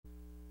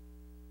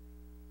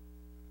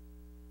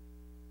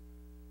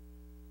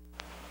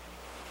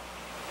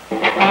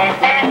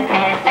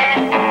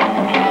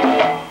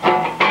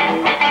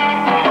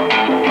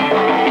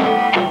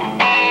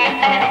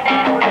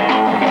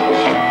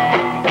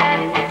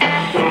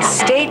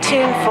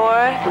tuned for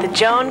the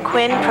Joan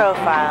Quinn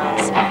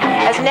Profiles.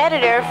 As an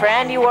editor for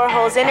Andy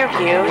Warhol's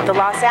Interview, the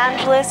Los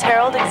Angeles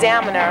Herald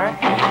Examiner,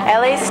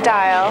 LA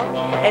Style,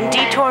 and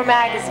Detour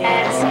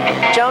magazines,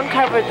 Joan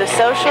covered the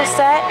social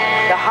set,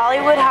 the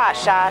Hollywood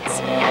hotshots,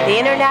 the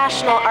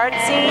international art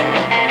scene,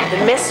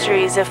 the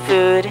mysteries of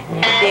food,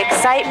 the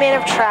excitement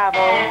of travel,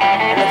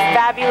 and the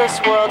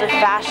fabulous world of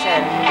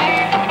fashion.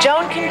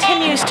 Joan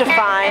continues to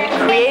find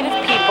creative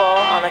people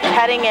on the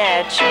cutting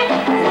edge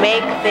who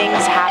make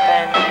things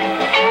happen.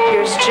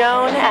 Here's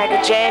Joan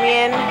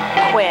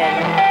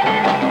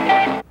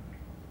Quinn.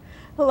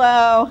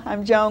 Hello,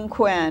 I'm Joan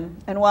Quinn,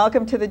 and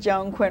welcome to the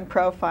Joan Quinn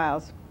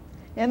Profiles.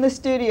 In the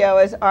studio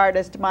is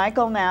artist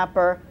Michael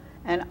Napper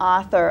and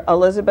author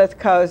Elizabeth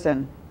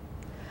Cosin.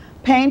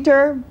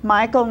 Painter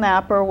Michael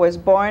Napper was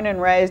born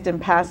and raised in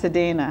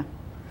Pasadena.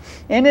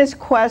 In his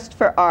quest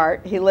for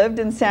art, he lived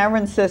in San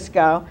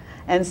Francisco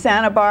and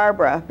Santa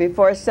Barbara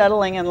before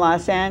settling in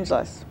Los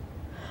Angeles.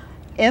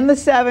 In the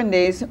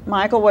 70s,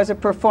 Michael was a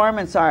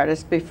performance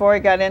artist before he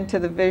got into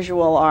the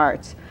visual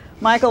arts.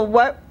 Michael,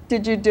 what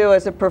did you do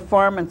as a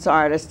performance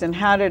artist, and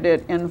how did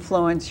it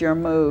influence your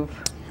move?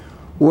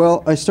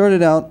 Well, I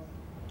started out,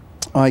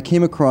 I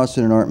came across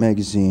in an art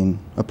magazine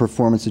a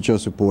performance that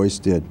Joseph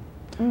Beuys did,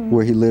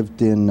 where he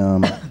lived in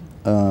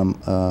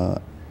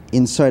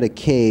inside a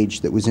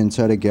cage that was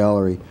inside a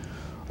gallery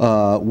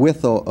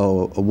with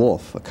a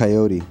wolf, a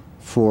coyote,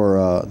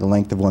 for the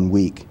length of 1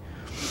 week.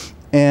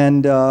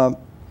 And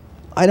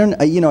I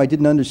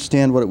didn't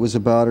understand what it was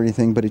about or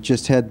anything, but it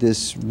just had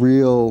this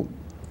real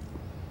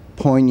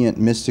poignant,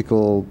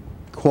 mystical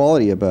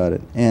quality about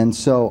it. And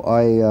so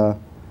I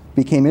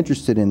became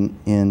interested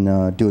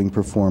in doing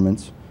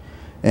performance,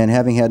 and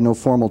having had no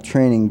formal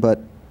training, but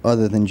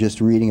other than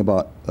just reading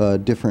about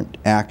different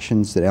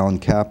actions that Alan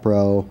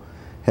Capro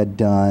had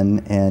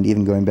done, and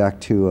even going back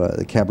to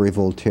the Cabaret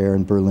Voltaire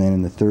in Berlin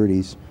in the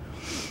 30s.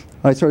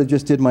 I sort of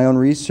just did my own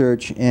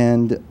research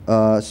and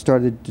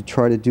started to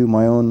try to do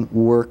my own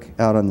work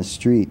out on the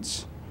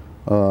streets.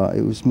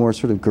 It was more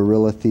sort of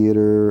guerrilla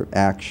theater,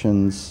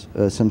 actions,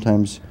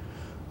 sometimes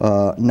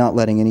not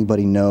letting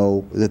anybody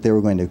know that they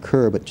were going to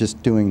occur, but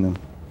just doing them.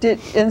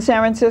 In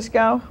San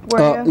Francisco, were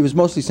you? It was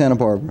mostly Santa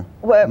Barbara.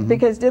 Well,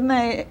 because didn't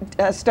they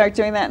start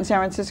doing that in San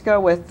Francisco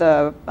with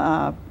the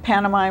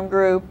pantomime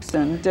groups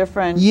and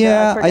different...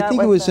 Yeah, I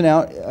think it was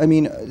I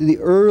mean, the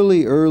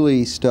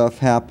early stuff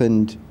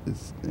happened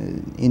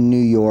in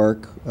New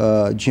York.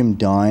 Jim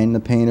Dine, the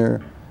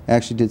painter,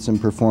 actually did some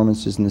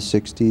performances in the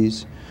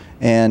 60s.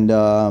 And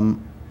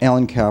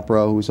Alan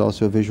Capro, who was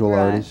also a visual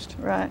artist.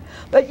 Right.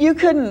 But you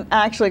couldn't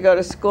actually go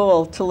to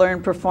school to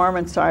learn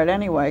performance art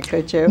anyway,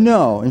 could you?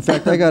 No. In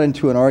fact, I got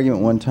into an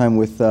argument one time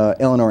with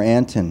Eleanor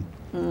Anton,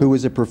 who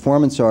was a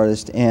performance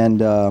artist,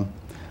 and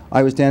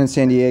I was down in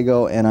San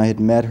Diego, and I had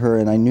met her,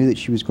 and I knew that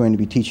she was going to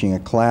be teaching a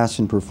class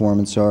in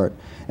performance art.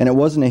 And it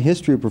wasn't a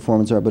history of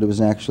performance art, but it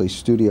was actually a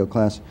studio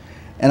class.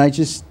 And I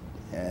just,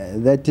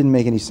 that didn't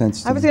make any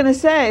sense to me. I was going to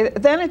say,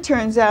 then it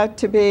turns out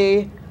to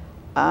be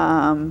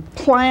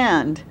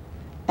planned.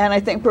 And I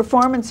think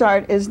performance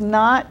art is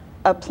not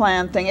a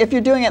planned thing. If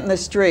you're doing it in the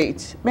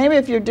streets, maybe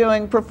if you're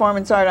doing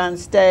performance art on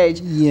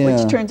stage,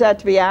 which turns out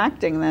to be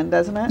acting then,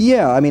 doesn't it?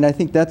 Yeah, I mean, I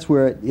think that's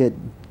where it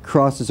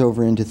crosses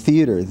over into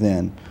theater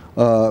then.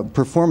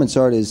 Performance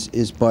art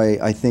is by,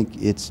 I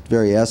think, its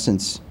very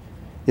essence,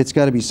 it's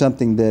got to be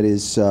something that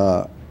is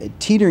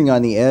teetering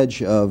on the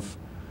edge of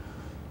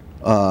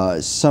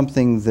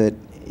something that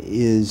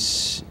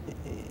is,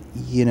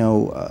 you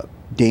know,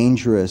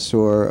 dangerous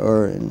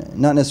or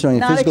not necessarily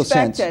in a physical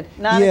sense.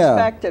 Not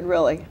expected,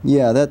 really.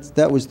 Yeah,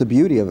 that was the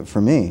beauty of it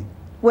for me.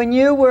 When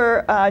you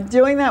were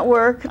doing that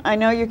work, I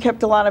know you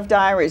kept a lot of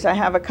diaries. I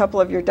have a couple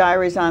of your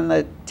diaries on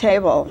the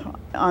table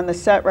on the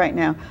set right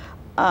now.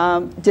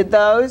 Did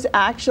those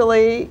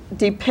actually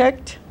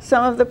depict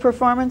some of the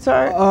performance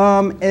art?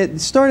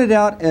 It started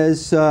out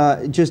as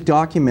just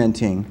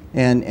documenting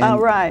and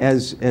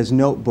as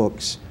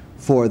notebooks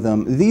for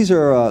them. These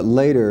are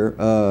later,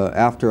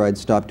 after I'd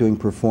stopped doing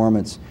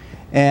performance.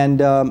 And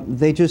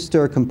they just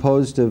are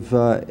composed of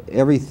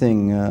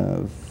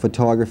everything,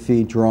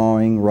 photography,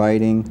 drawing,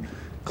 writing,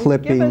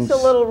 clippings. Give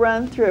us a little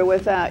run through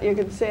with that. You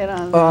can see it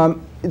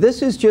on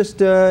this is just,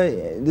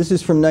 this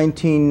is from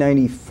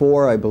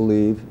 1994, I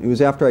believe. It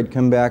was after I'd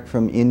come back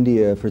from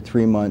India for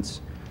 3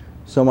 months.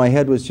 So my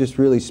head was just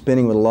really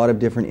spinning with a lot of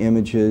different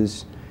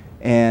images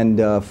and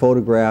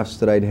photographs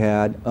that I'd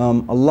had. A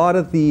lot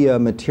of the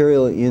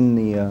material in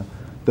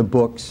the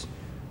books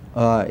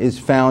is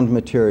found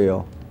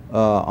material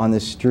on the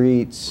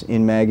streets,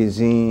 in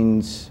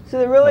magazines. So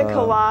they're really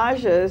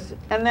collages,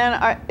 and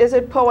then is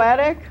it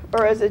poetic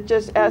or is it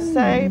just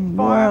essay form?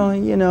 Well,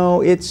 you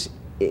know,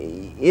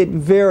 it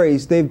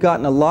varies. They've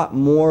gotten a lot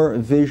more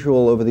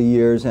visual over the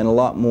years, and a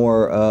lot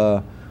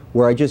more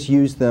where I just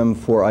use them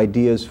for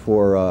ideas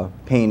for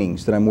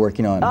paintings that I'm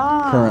working on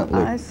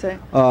currently. I see.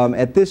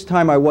 At this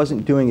time I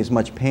wasn't doing as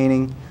much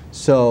painting,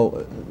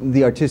 so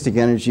the artistic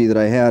energy that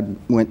I had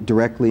went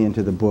directly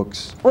into the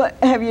books. Well,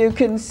 have you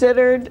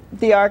considered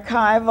the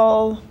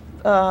archival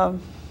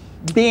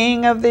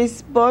being of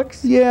these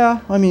books? Yeah,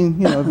 I mean,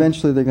 you know,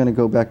 eventually they're going to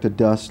go back to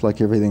dust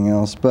like everything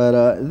else,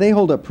 but they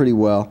hold up pretty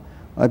well.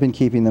 I've been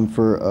keeping them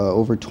for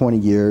over 20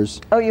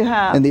 years. Oh, you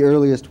have? And the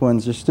earliest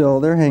ones are still,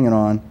 they're hanging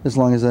on, as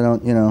long as I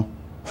don't, you know,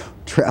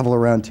 travel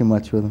around too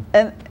much with them.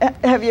 And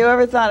have you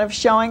ever thought of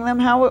showing them?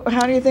 How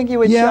do you think you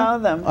would show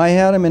them? I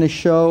had them in a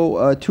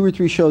show, 2 or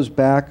 3 shows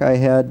back. I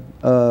had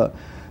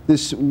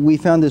we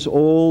found this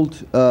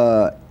old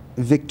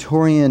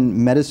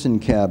Victorian medicine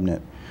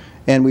cabinet,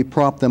 and we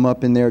propped them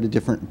up in there to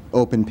different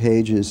open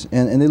pages,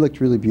 and they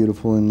looked really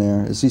beautiful in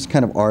there. It's these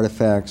kind of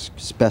artifacts,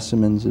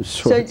 specimens of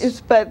sorts.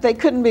 So, but they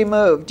couldn't be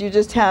moved. You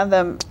just have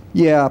them.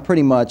 Yeah,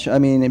 pretty much. I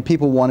mean, and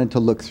people wanted to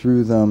look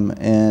through them,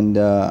 and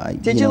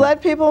did you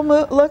let people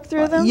look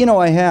through them? You know,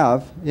 I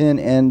have,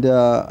 and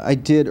I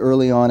did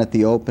early on at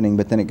the opening,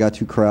 but then it got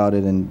too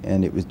crowded,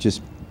 and it was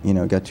just, you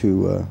know, it got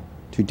too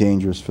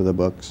dangerous for the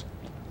books.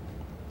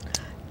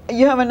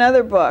 You have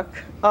another book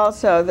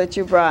also that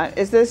you brought.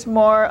 Is this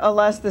more or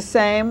less the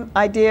same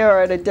idea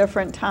or at a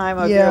different time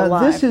of your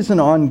life? Yeah, this is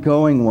an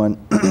ongoing one.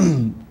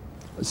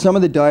 Some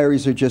of the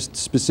diaries are just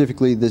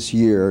specifically this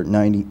year,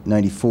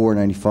 94,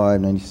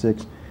 95,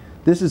 96.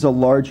 This is a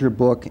larger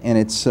book, and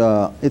it's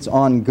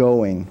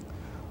ongoing.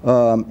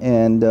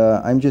 And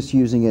I'm just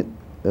using it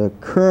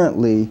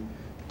currently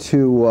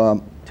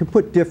to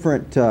put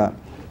different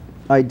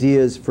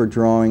ideas for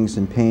drawings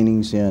and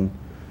paintings in,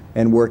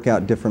 and work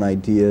out different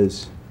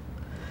ideas.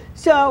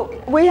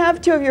 So we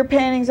have 2 of your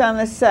paintings on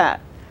the set.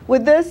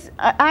 With this,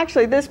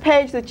 actually, this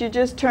page that you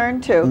just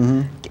turned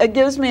to, it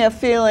gives me a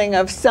feeling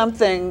of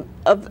something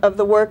of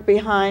the work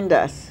behind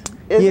us.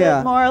 Is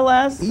it more or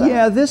less?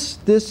 Yeah,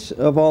 this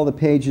of all the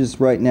pages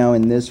right now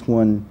in this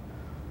one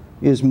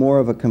is more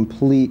of a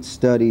complete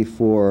study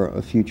for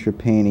a future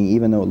painting,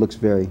 even though it looks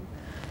very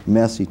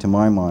messy to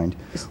my mind.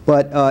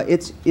 But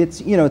it's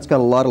you know, it's got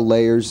a lot of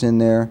layers in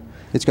there.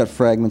 It's got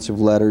fragments of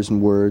letters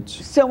and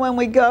words. So when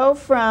we go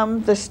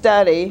from the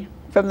study,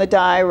 from the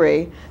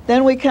diary,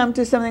 then we come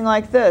to something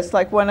like this,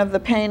 like one of the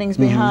paintings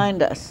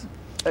behind us.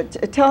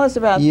 Tell us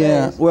about this.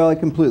 Yeah, well, it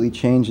completely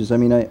changes. I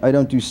mean, I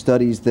don't do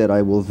studies that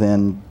I will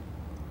then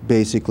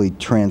basically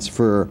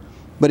transfer,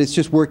 but it's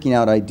just working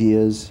out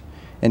ideas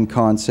and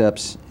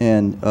concepts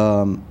and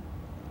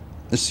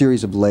a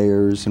series of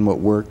layers and what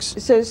works.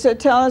 So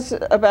tell us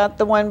about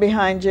the one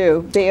behind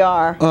you,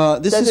 BR.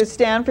 Does it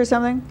stand for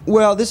something?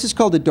 Well, this is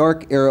called The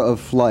Dark Era of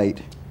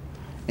Flight.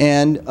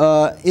 And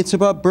it's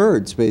about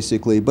birds,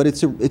 basically, but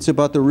it's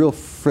about the real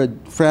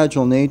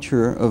fragile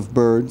nature of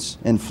birds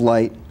and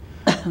flight,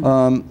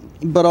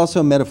 but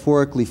also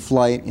metaphorically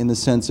flight in the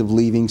sense of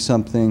leaving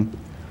something,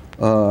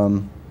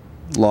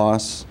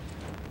 loss.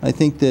 I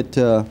think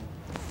that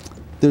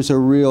there's a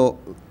real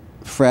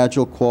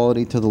fragile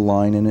quality to the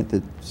line in it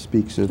that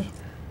speaks of,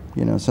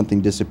 you know,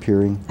 something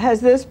disappearing. Has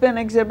this been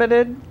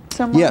exhibited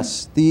somewhere?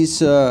 Yes,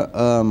 these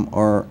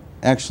are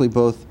actually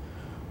both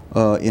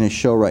in a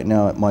show right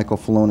now at Michael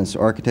Filona's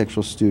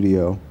architectural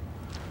studio.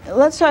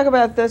 Let's talk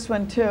about this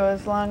one too,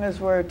 as long as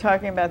we're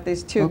talking about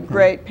these 2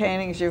 great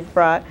paintings you've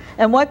brought.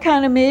 And what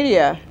kind of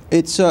media?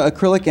 It's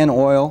acrylic and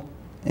oil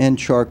and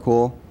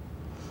charcoal.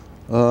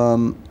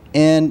 And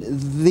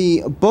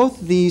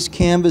both these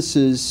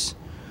canvases,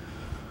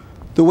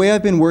 the way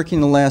I've been working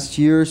the last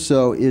year or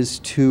so is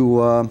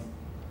to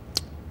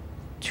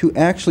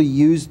actually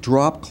use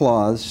drop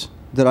cloths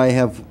that I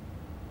have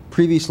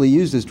previously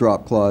used as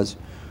drop cloths,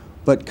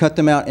 but cut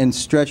them out and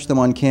stretch them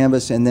on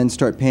canvas and then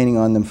start painting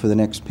on them for the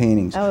next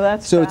paintings. Oh,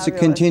 that's so fabulous. It's a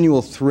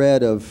continual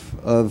thread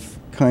of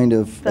kind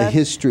of a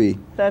history.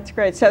 That's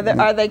great. So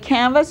are they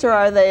canvas or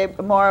are they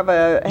more of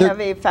a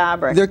heavy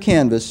fabric? They're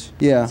canvas,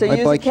 yeah. So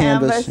I buy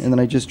canvas and then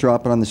I just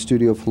drop it on the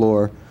studio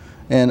floor,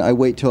 and I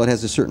wait till it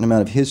has a certain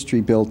amount of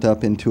history built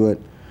up into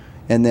it,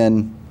 and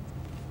then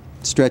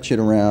stretch it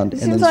around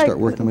and then start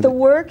working with it. The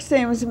work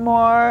seems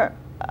more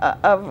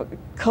of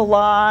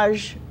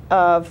collage,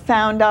 of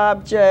found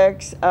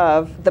objects,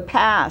 of the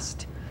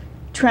past,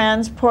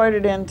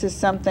 transported into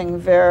something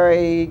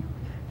very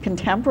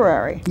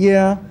contemporary.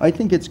 Yeah, I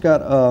think it's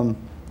got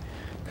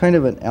kind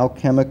of an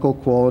alchemical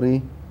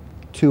quality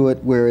to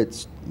it, where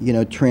it's, you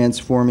know,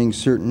 transforming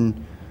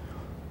certain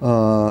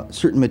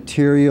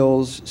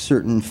materials,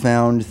 certain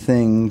found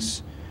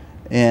things,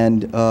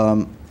 and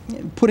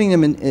putting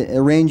them in,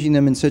 arranging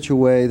them in such a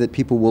way that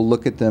people will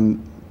look at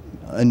them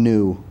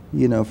anew,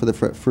 you know, for the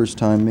first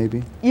time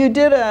maybe. You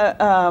did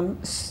a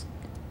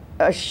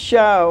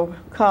show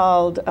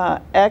called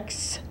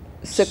Ex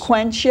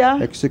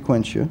Sequentia. Ex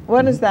Sequentia.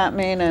 What does that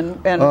mean,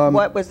 and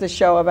what was the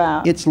show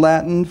about? It's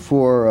Latin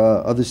for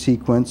of the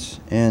sequence,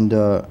 and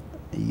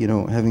you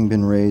know, having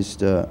been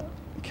raised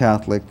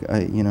Catholic,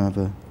 I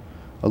have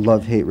a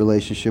love-hate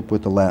relationship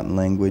with the Latin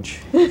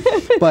language.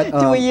 But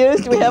do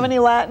we have any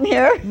Latin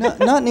here? Not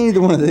in either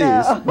one of these.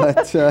 No. But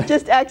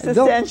just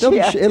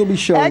existentia. It'll be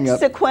showing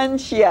up. Ex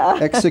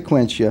Sequentia. Ex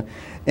Sequentia,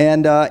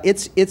 and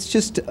it's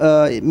just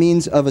it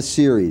means of a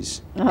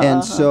series.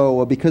 And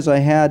so because I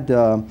had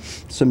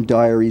some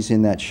diaries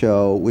in that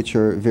show, which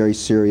are very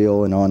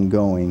serial and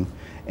ongoing,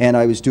 and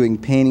I was doing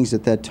paintings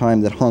at that time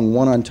that hung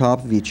one on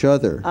top of each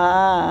other,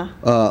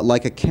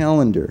 like a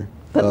calendar.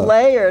 But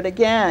layered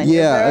again. Yeah,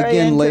 You're very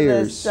again, into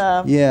layers.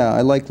 This, yeah,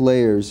 I like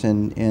layers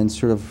and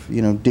sort of,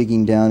 you know,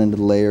 digging down into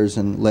the layers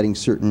and letting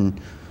certain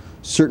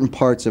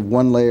parts of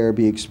one layer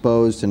be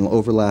exposed and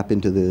overlap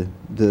into the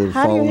How do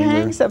following you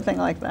hang layer. something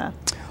like that?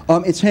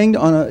 It's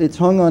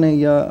hung on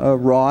a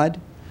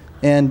rod,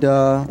 and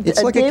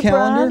it's like a deep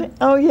calendar. rod?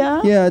 Oh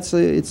yeah. Yeah,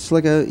 it's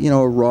like a, you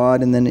know, a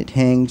rod, and then it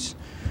hangs,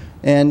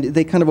 and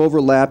they kind of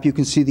overlap. You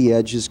can see the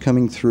edges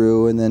coming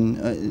through, and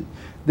then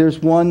there's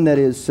one that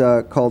is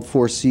called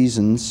Four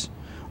Seasons,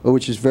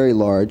 which is very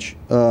large,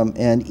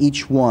 and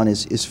each one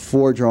is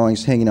 4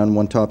 drawings hanging on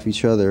one top of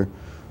each other,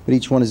 but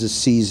each one is a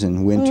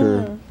season: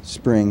 winter,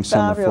 spring,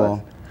 summer,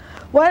 Fabulous.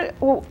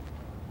 fall.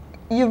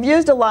 You've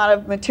used a lot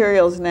of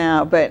materials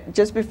now, but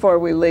just before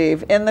we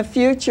leave, in the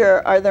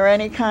future, are there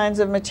any kinds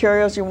of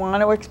materials you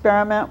want to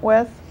experiment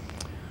with?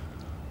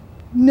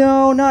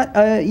 No,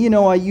 not, you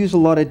know, I use a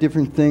lot of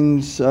different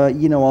things.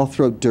 You know, I'll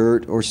throw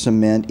dirt or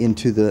cement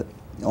onto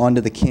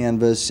the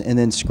canvas and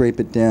then scrape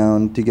it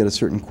down to get a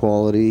certain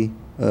quality,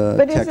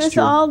 But texture. is this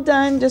all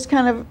done just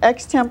kind of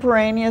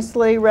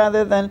extemporaneously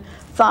rather than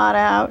thought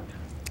out?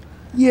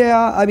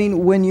 Yeah, I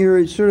mean, when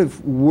you're sort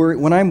of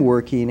when I'm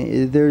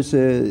working, there's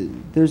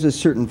a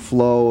certain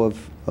flow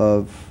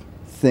of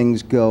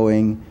things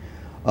going,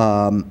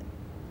 and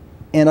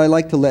I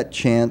like to let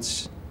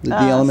chance, the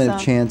element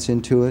of chance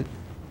into it.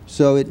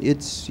 So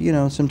it's, you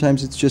know,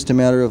 sometimes it's just a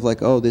matter of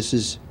like, oh, this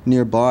is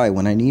nearby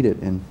when I need it,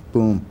 and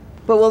boom.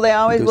 But will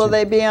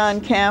they be on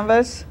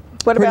canvas?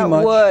 What Pretty about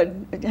much.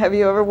 wood? Have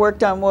you ever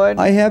worked on wood?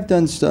 I have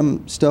done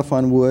some stuff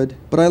on wood,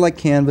 but I like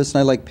canvas and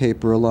I like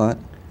paper a lot,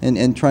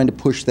 and trying to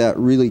push that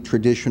really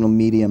traditional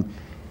medium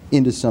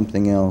into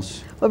something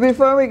else. Well,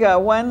 before we go,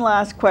 one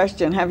last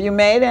question. Have you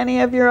made any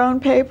of your own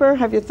paper?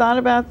 Have you thought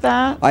about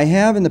that? I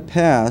have in the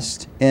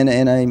past,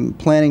 and I'm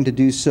planning to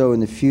do so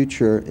in the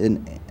future.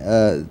 And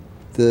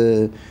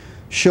the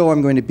show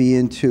I'm going to be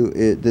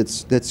into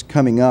that's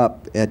coming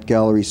up at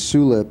Gallery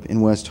Sulip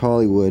in West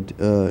Hollywood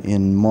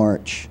in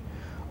March.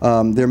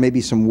 There may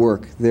be some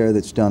work there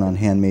that's done on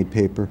handmade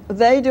paper.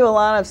 They do a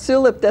lot of,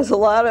 Sulip does a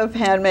lot of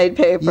handmade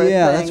paper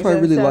Yeah, things. that's why I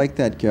really like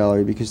that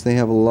gallery, because they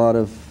have a lot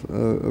of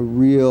a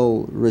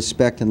real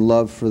respect and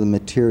love for the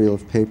material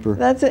of paper.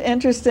 That's an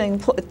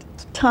interesting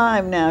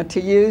time now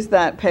to use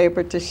that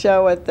paper to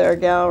show at their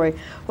gallery.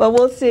 Well,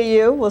 we'll see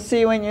you. We'll see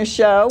you in your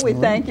show. We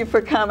thank you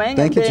for coming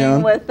and being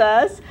Joan. with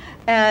us.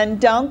 And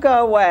don't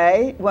go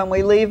away. When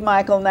we leave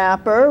Michael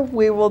Napper,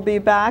 we will be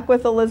back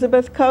with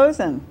Elizabeth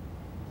Cosin.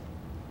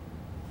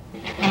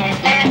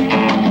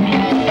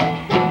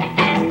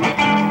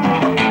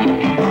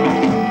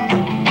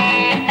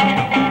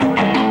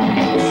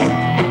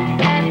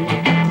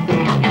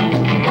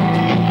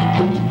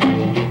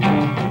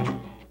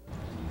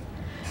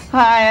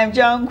 Hi, I'm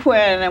Joan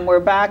Quinn, and we're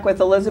back with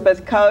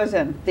Elizabeth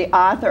Cosin, the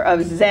author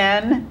of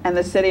Zen and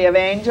the City of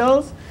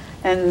Angels,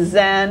 and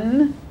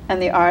Zen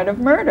and the Art of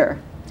Murder.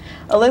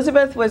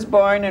 Elizabeth was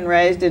born and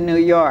raised in New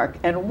York,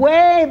 and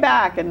way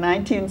back in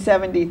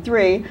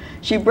 1973,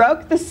 she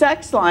broke the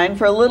sex line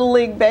for Little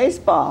League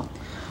Baseball.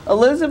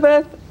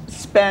 Elizabeth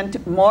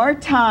spent more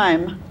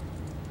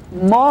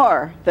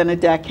than a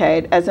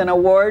decade as an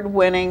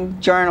award-winning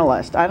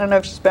journalist. I don't know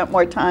if she spent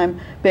more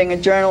time being a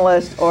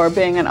journalist or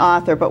being an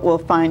author, but we'll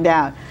find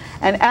out.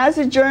 And as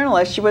a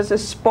journalist, she was a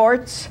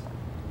sports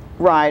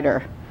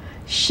writer.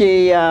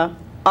 She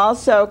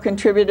also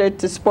contributed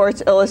to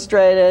Sports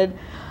Illustrated.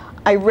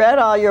 I read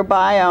all your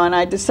bio and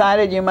I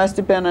decided you must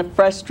have been a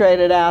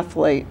frustrated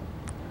athlete.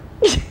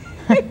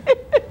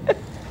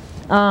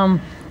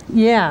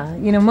 Yeah,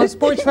 you know, most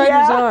sports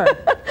writers are.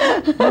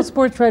 Most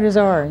sports writers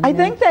are. I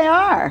think they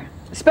are,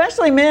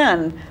 especially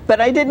men. But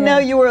I didn't know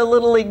you were a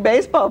Little League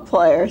Baseball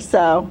player,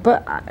 so.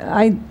 But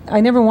I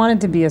never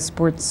wanted to be a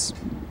sports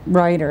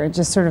writer. It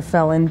just sort of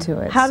fell into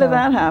it. How did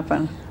that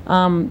happen?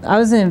 I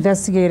was an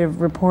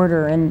investigative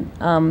reporter, and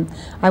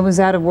I was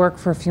out of work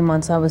for a few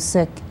months. I was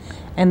sick,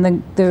 and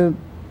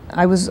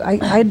I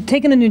had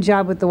taken a new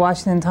job with the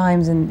Washington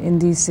Times in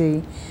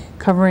D.C.,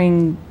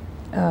 covering.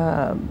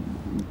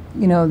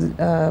 You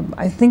know,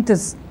 I think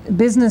this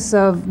business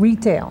of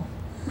retail.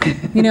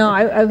 You know,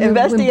 I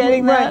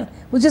investigating that. Right.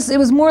 Well, it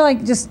was more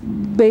like just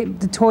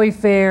the Toy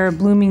Fair,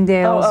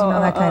 Bloomingdale's, you know,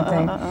 that kind of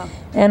thing.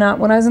 And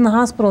when I was in the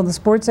hospital, the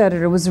sports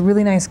editor was a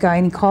really nice guy,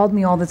 and he called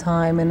me all the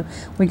time, and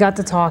we got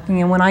to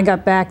talking. And when I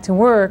got back to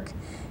work,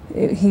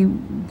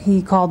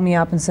 he called me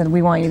up and said,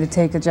 "We want you to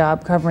take a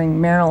job covering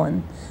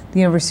Maryland, the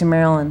University of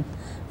Maryland,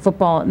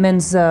 football,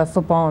 men's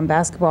football and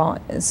basketball,"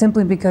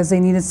 simply because they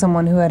needed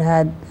someone who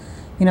had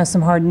you know,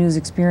 some hard news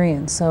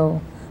experience. So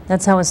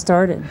that's how it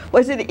started.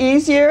 Was it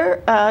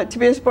easier to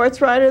be a sports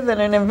writer than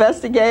an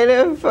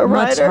investigative writer?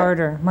 Much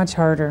harder, much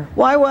harder.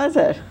 Why was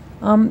it?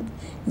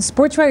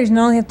 Sports writers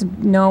not only have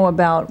to know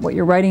about what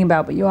you're writing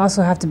about, but you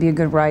also have to be a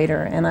good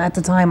writer. And at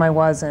the time I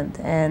wasn't.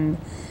 And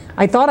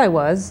I thought I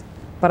was,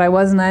 but I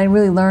wasn't. I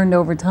really learned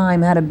over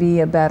time how to be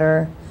a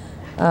better,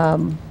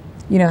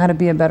 you you know, how to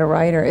be a better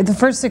writer. The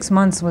first 6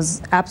 months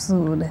was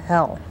absolute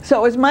hell. So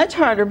it was much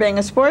harder being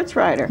a sports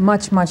writer.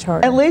 Much, much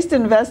harder. At least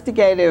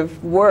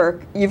investigative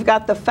work, you've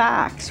got the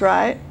facts,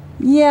 right?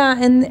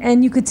 Yeah,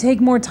 and you could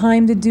take more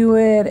time to do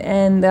it,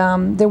 and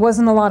there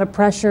wasn't a lot of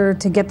pressure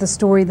to get the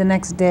story the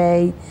next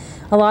day.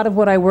 A lot of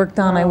what I worked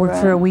on, I worked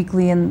for a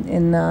weekly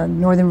in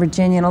Northern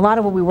Virginia, and a lot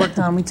of what we worked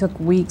on, we took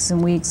weeks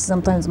and weeks,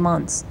 sometimes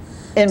months.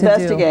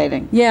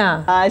 Investigating.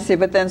 Yeah. I see,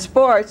 but then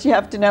sports, you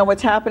have to know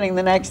what's happening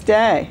the next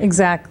day.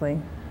 Exactly.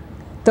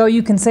 Though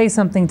you can say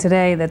something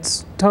today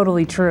that's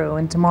totally true,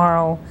 and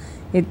tomorrow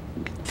it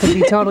could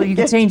be totally, you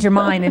could change your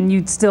mind, and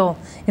you'd still,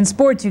 in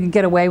sports, you could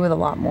get away with a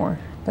lot more.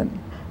 But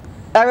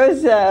I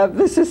was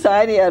the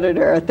society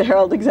editor at the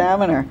Herald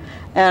Examiner,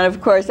 and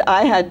of course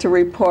I had to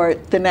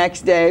report the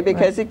next day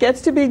because it gets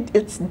to be,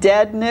 it's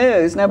dead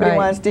news. Nobody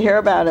wants to hear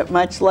about it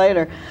much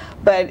later.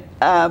 But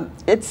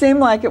it seemed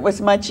like it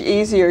was much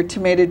easier to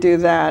me to do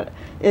that.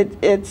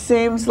 It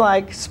seems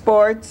like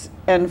sports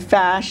and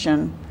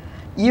fashion,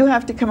 you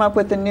have to come up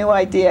with a new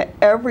idea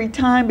every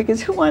time,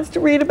 because who wants to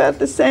read about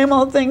the same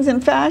old things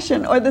in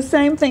fashion or the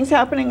same things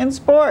happening in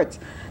sports?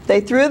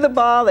 They threw the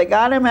ball, they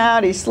got him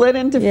out, he slid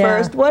into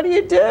first. What do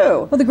you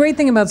do? Well, the great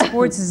thing about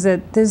sports is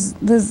that there's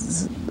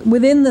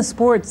within the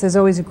sports, there's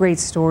always great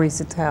stories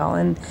to tell,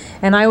 and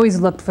I always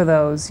looked for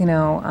those. You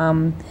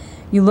know,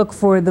 you look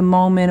for the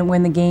moment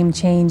when the game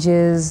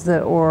changes,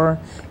 or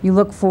you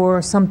look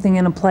for something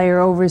in a player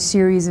over a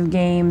series of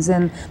games,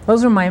 and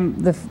those are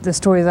the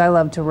stories I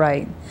love to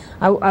write.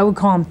 I would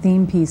call them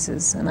theme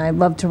pieces, and I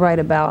love to write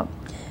about,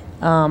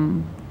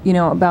 you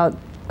know,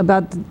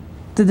 about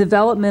the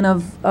development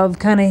of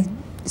kind of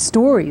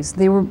stories.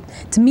 They were,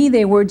 to me,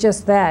 they were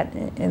just that,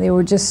 and they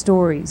were just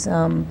stories,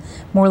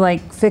 more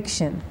like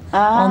fiction.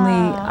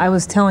 Only I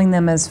was telling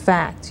them as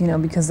fact, you know,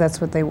 because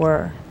that's what they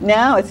were.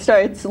 Now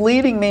it's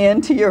leading me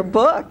into your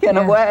book in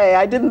a way.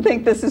 I didn't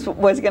think this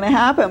was going to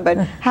happen, but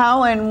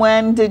how and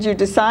when did you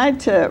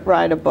decide to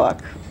write a book?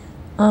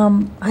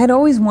 I had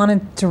always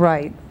wanted to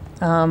write.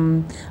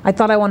 I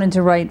thought I wanted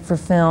to write for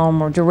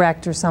film or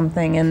direct or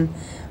something, and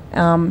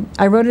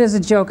I wrote it as a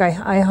joke.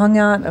 I hung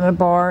out at a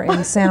bar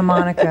in Santa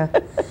Monica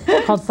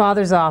called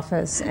Father's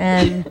Office,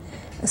 and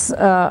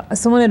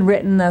someone had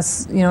written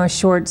us, you know, a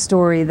short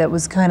story that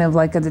was kind of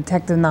like a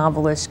detective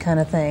novelish kind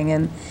of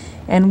thing,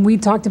 and we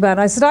talked about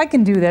it. I said, I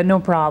can do that, no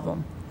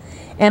problem.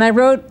 And I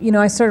wrote, you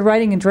know, I started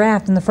writing a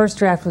draft, and the first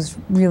draft was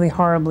really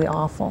horribly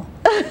awful.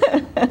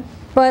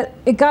 But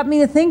it got me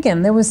to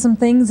thinking. There was some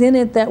things in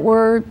it that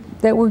were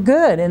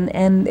good,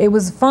 and it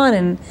was fun.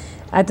 And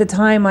at the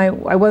time, I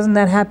wasn't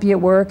that happy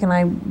at work, and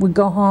I would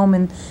go home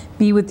and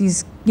be with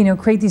these, you know,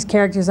 create these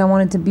characters I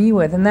wanted to be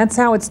with. And that's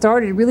how it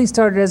started. It really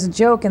started as a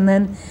joke, and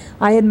then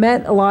I had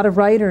met a lot of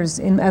writers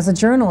as a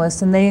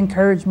journalist, and they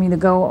encouraged me to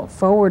go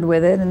forward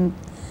with it, and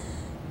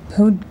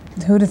who'd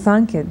have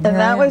thunk it? And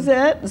that was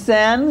it?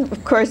 Zen?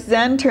 Of course,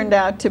 Zen turned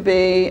out to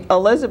be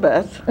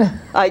Elizabeth,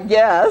 I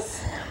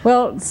guess.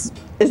 Well,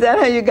 is that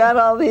how you got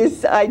all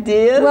these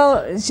ideas?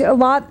 Well, a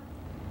lot.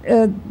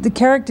 The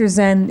character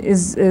Zen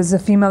is a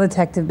female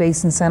detective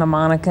based in Santa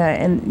Monica,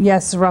 and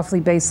yes, roughly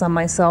based on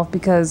myself,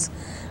 because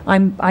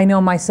I know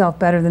myself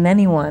better than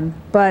anyone.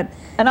 But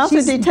and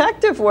also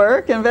detective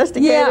work,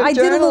 investigative journalism. Yeah, I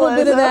did a little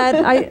bit of that.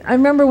 I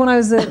remember when I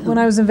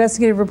was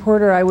investigative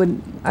reporter, I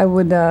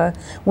would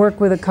work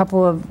with a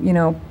couple of, you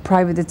know,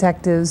 private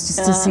detectives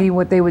just to see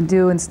what they would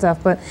do and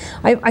stuff. But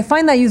I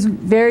find I use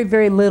very,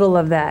 very little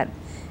of that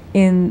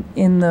in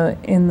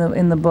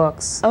the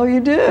books. Oh, you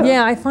do?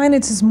 Yeah, I find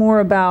it's just more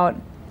about.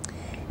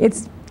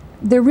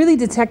 They're really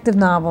detective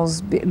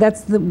novels.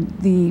 That's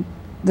the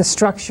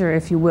structure,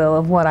 if you will,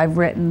 of what I've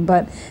written.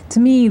 But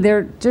to me,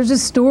 they're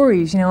just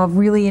stories, you know, of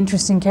really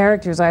interesting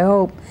characters, I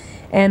hope.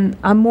 And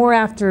I'm more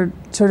after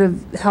sort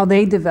of how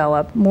they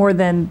develop, more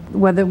than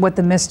what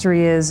the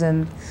mystery is,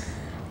 and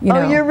you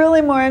know. Oh, you're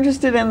really more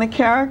interested in the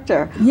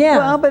character. Yeah.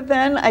 Well, but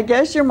then I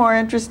guess you're more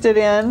interested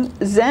in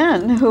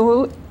Zen,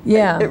 who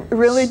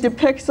really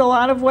depicts a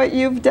lot of what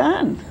you've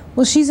done.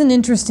 Well, she's an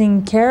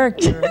interesting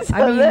character.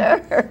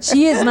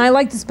 She is, and I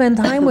like to spend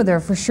time with her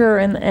for sure.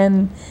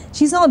 And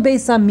she's not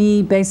based on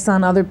me, based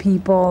on other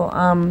people.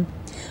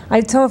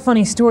 I tell a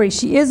funny story.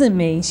 She isn't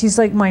me. She's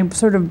like my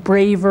sort of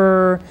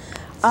braver,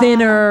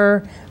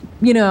 thinner,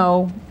 you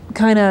know,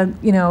 kind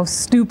of, you know,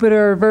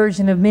 stupider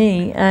version of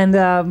me.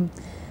 And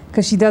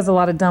because she does a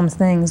lot of dumb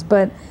things.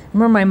 But I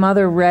remember my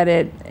mother read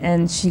it,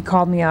 and she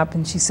called me up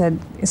and she said,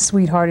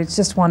 "Sweetheart, it's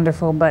just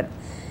wonderful, but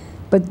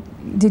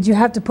did you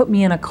have to put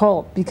me in a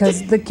cult?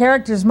 Because the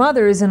character's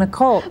mother is in a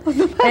cult."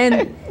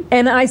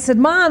 And I said,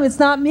 "Mom, it's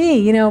not me,"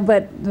 you know.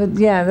 But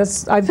yeah,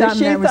 I've gotten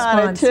that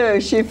response. She thought it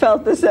too. She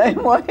felt the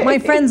same way. My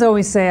friends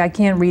always say I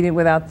can't read it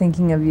without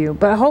thinking of you.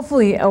 But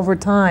hopefully over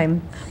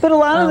time. But a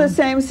lot of the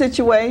same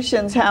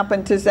situations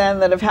happen to Zen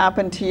that have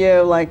happened to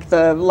you, like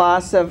the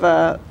loss of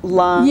a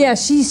lung. Yeah,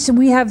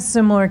 we have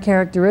similar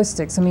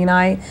characteristics. I mean,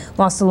 I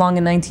lost a lung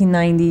in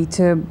 1990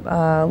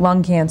 to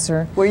lung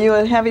cancer. Were you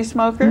a heavy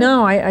smoker?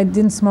 No, I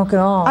didn't smoke book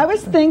at all. I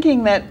was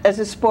thinking that as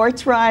a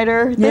sports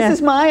writer, this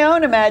is my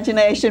own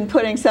imagination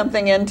putting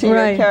something into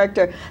your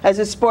character. As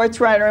a sports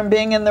writer and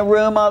being in the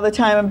room all the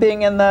time and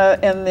being in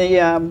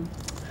the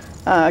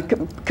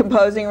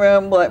composing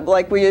room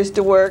like we used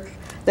to work,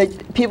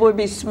 that people would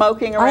be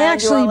smoking around you all the time. I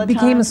actually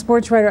became a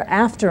sports writer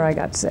after I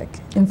got sick.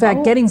 In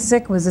fact, getting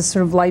sick was a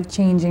sort of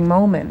life-changing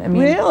moment. I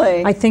mean,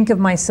 really? I think of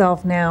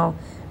myself now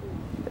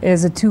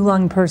as a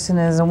 2-lung person,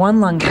 as a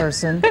 1-lung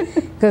person,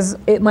 because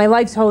my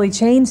life totally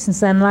changed since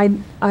then.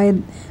 And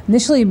I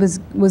initially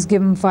was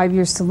given 5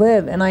 years to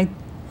live, and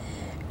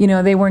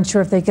they weren't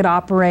sure if they could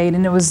operate,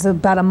 and it was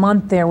about a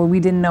month there where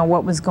we didn't know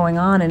what was going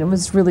on, and it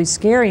was really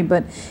scary,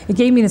 but it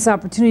gave me this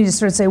opportunity to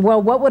sort of say,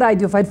 well, what would I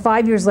do? If I had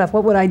 5 years left,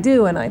 what would I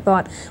do? And I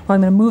thought, well,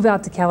 I'm going to move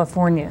out to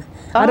California.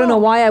 I don't know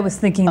why I was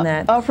thinking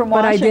that. From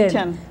but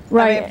Washington. I did.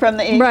 Right. I mean, from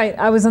the East. Right.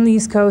 I was on the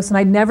East Coast, and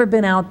I'd never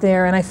been out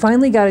there, and I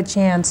finally got a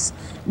chance,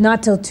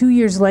 not till 2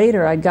 years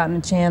later, I'd gotten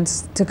a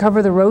chance to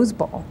cover the Rose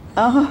Bowl.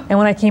 And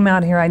when I came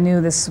out here, I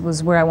knew this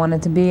was where I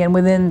wanted to be, and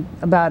within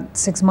about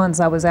 6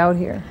 months, I was out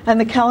here. And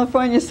the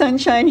California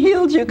sunshine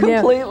healed you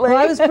completely. Yeah. Well,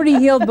 I was pretty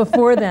healed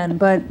before then,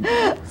 but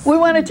we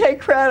want to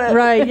take credit.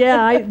 Right?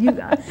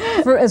 Yeah.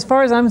 As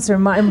far as I'm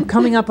concerned, I'm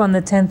coming up on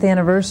the 10th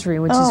anniversary,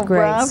 which is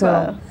great. Bravo!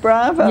 So,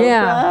 bravo!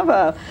 Yeah.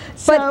 Bravo!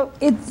 So,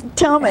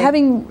 tell me.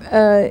 Having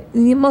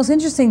the most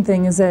interesting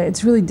thing is that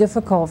it's really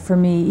difficult for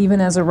me,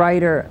 even as a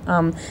writer,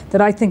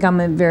 that I think I'm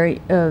a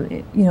very,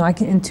 I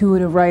can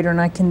intuitive writer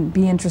and I can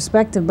be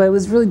introspective, but it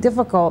was really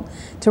difficult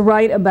to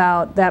write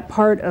about that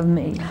part of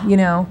me,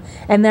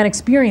 and that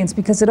experience,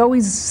 because it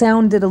always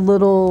sounded a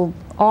little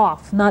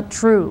off, not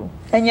true.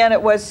 And yet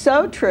it was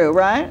so true,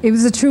 right? It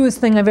was the truest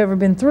thing I've ever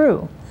been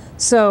through.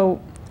 So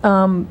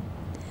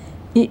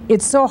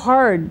it's so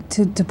hard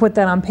to put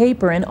that on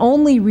paper, and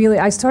only really,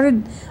 I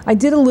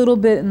did a little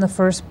bit in the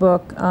first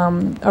book.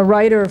 A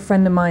writer, a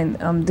friend of mine,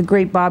 the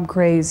great Bob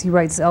Craze, he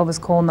writes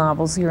Elvis Cole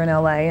novels here in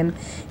LA, and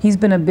he's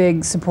been a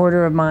big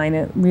supporter of mine.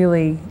 It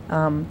really,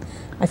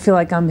 I feel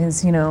like I'm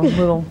his,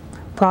 little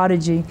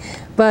prodigy.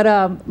 But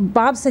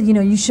Bob said,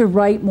 you should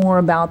write more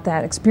about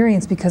that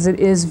experience because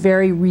it is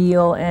very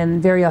real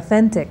and very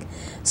authentic.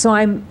 So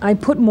I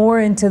put more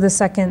into the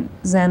second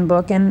Zen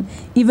book, and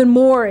even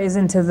more is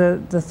into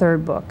the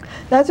third book.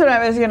 That's what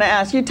I was going to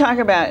ask. You talk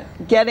about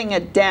getting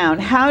it down.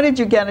 How did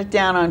you get it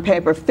down on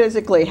paper?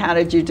 Physically, how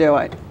did you do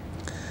it?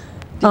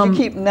 Did you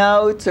keep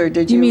notes, or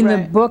did you mean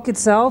write? The book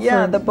itself?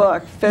 Yeah, the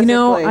book,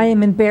 physically. I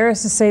am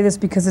embarrassed to say this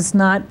because it's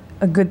not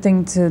a good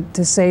thing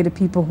to say to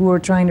people who are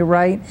trying to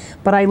write,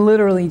 but I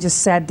literally just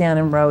sat down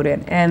and wrote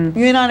it. And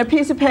you mean on a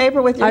piece of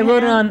paper with your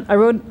hand? I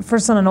wrote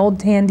first on an old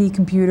Tandy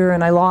computer,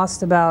 and I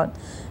lost about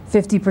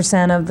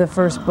 50% of the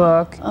first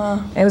book.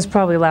 It was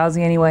probably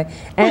lousy anyway,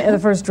 and the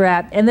first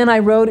draft. And then I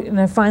wrote it, and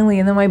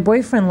then my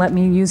boyfriend let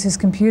me use his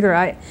computer.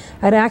 I'd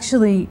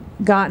actually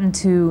gotten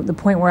to the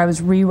point where I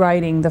was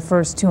rewriting the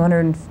first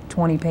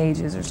 220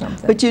 pages or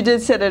something. But you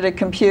did sit at a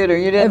computer.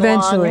 You didn't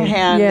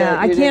longhand it. Yeah,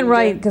 I can't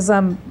write because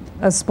I'm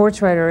a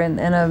sports writer and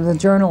a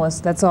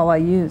journalist. That's all I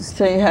used.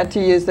 So you had to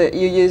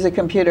use a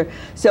computer.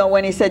 So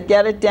when he said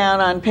get it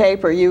down on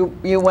paper, you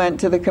went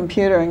to the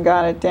computer and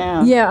got it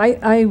down. Yeah,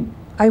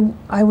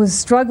 I was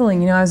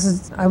struggling.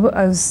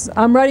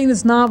 I'm writing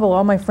this novel.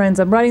 All my friends,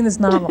 I'm writing this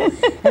novel.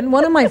 And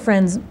one of my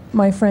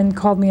friend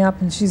called me up,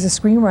 and she's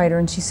a screenwriter,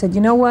 and she said,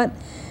 you know what?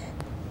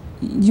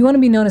 You want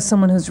to be known as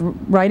someone who's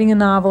writing a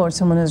novel or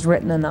someone who's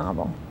written a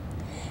novel.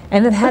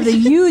 And it had a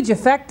huge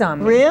effect on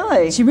me.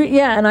 Really?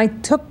 Yeah, and I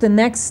took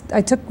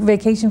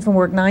vacation from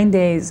work 9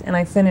 days, and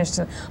I finished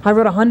it. I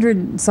wrote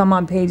 100 some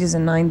odd pages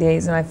in 9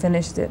 days, and I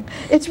finished it.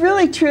 It's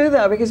really true,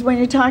 though, because when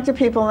you talk to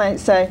people and they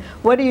say,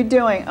 what are you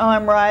doing? Oh,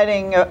 I'm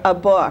writing a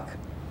book.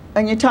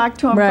 And you talk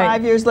to them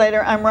 5 years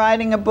later, I'm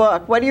writing a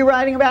book. What are you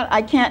writing about?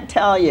 I can't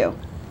tell you.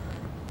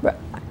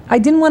 I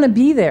didn't want to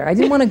be there. I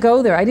didn't want to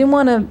go there. I didn't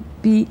want to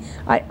be,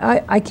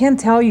 I can't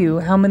tell you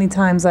how many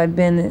times I've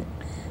been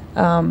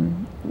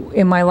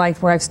in my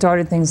life where I've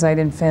started things I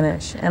didn't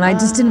finish, and I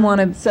just didn't want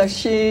to. So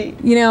she,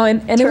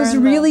 and it was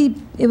really,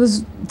 it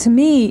was, to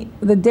me,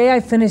 the day I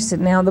finished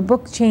it. Now the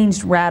book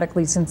changed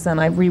radically since then.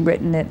 I've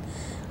rewritten it.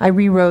 I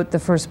rewrote the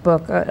first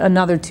book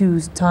another 2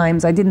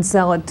 times. I didn't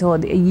sell it till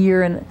a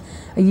year and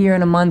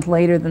a month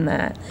later than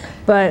that.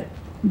 But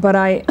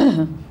I,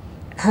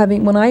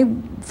 when I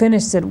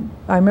finished it,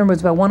 I remember it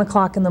was about 1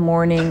 o'clock in the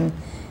morning,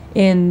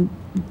 in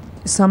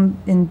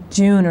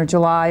June or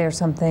July or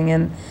something,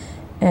 and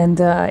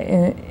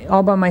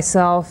all by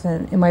myself,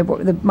 and in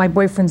my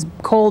boyfriend's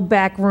cold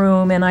back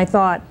room, and I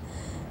thought,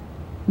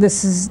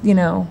 this is,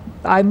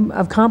 I've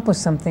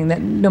accomplished something,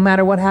 that no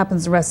matter what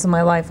happens the rest of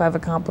my life, I've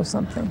accomplished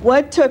something.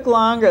 What took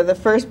longer, the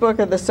first book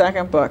or the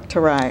second book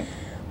to write?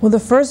 Well, the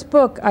first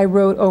book I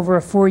wrote over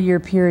a 4-year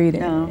period,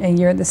 a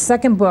year. The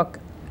second book,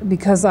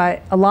 because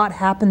a lot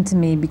happened to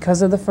me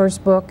because of the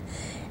first book,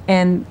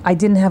 and I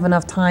didn't have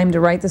enough time to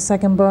write the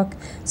second book,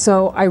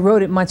 so I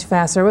wrote it much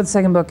faster. I wrote the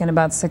second book in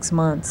about 6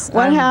 months.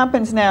 What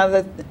happens now,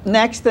 the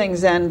next thing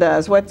Zen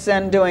does? What's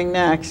Zen doing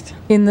next?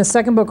 In the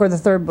second book or the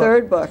third book?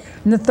 Third book.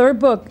 In the third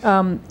book,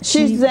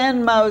 she's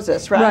Zen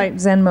Moses, right? Right,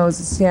 Zen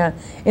Moses, yeah.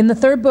 In the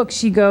third book,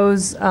 she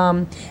goes,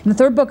 in the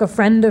third book, a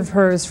friend of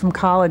hers from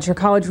college, her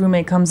college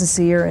roommate comes to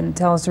see her and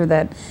tells her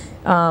that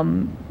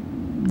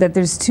that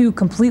there's two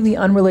completely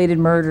unrelated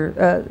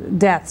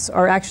deaths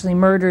are actually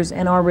murders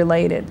and are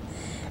related.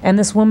 And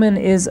this woman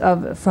is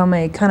from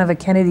a kind of a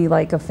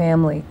Kennedy-like a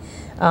family.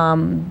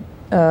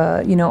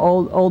 You know,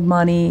 old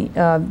money,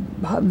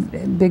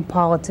 big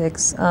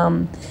politics,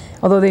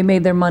 although they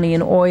made their money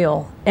in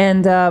oil.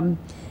 And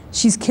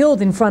she's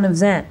killed in front of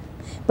Zen.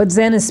 But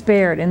Zen is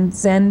spared, and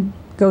Zen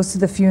goes to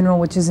the funeral,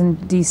 which is in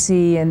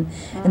D.C., and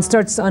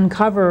starts to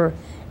uncover.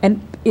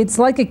 And it's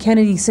like a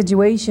Kennedy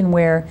situation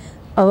where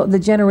the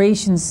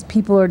generations,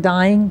 people are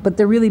dying, but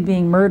they're really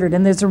being murdered,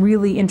 and there's a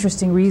really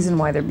interesting reason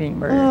why they're being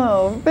murdered.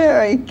 Oh,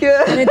 very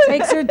good. And it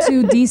takes her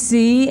to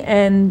D.C.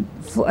 and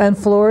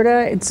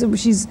Florida. It's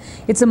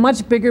a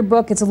much bigger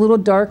book. It's a little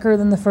darker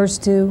than the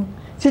first two.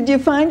 So do you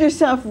find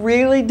yourself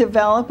really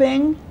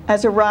developing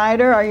as a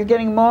writer? Are you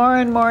getting more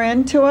and more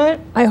into it?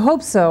 I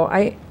hope so.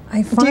 I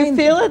find. Do you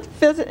feel it?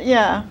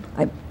 Yeah.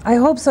 I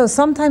hope so.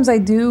 Sometimes I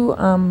do.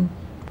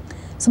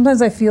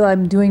 Sometimes I feel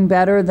I'm doing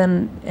better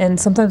and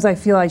sometimes I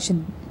feel I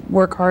should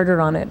work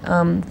harder on it.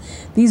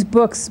 These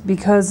books,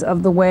 because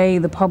of the way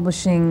the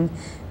publishing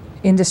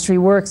industry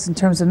works in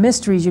terms of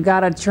mysteries, you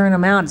gotta churn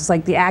them out. It's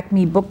like the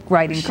Acme book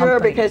writing company. Sure,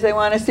 because they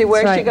want to see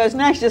where she goes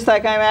next, just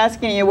like I'm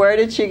asking you, where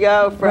did she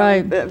go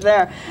from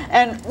there?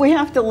 And we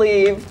have to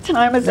leave,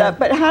 time is up,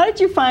 but how did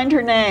you find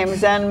her name,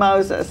 Zen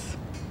Moses?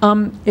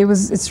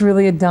 It's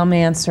really a dumb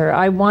answer.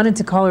 I wanted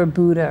to call her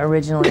Buddha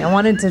originally. I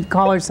wanted to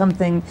call her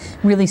something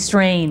really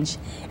strange.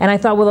 And I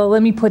thought, well,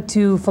 let me put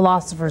two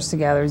philosophers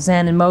together,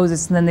 Zen and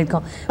Moses, and then they'd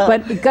call.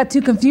 But it got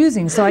too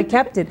confusing, so I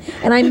kept it.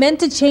 And I meant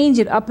to change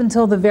it up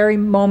until the very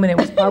moment it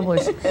was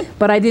published,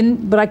 but I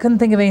didn't. But I couldn't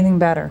think of anything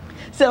better.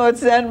 So it's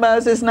Zen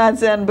Moses, not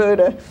Zen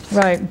Buddha.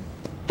 Right.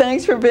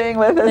 Thanks for being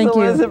with us,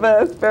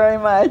 Elizabeth, very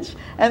much.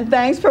 And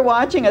thanks for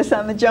watching us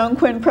on the Joan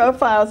Quinn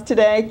Profiles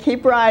today.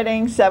 Keep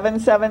writing,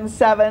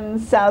 777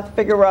 South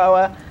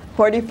Figueroa,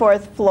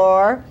 44th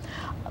floor,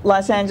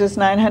 Los Angeles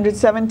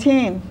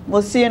 917.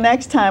 We'll see you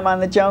next time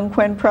on the Joan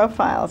Quinn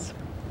Profiles.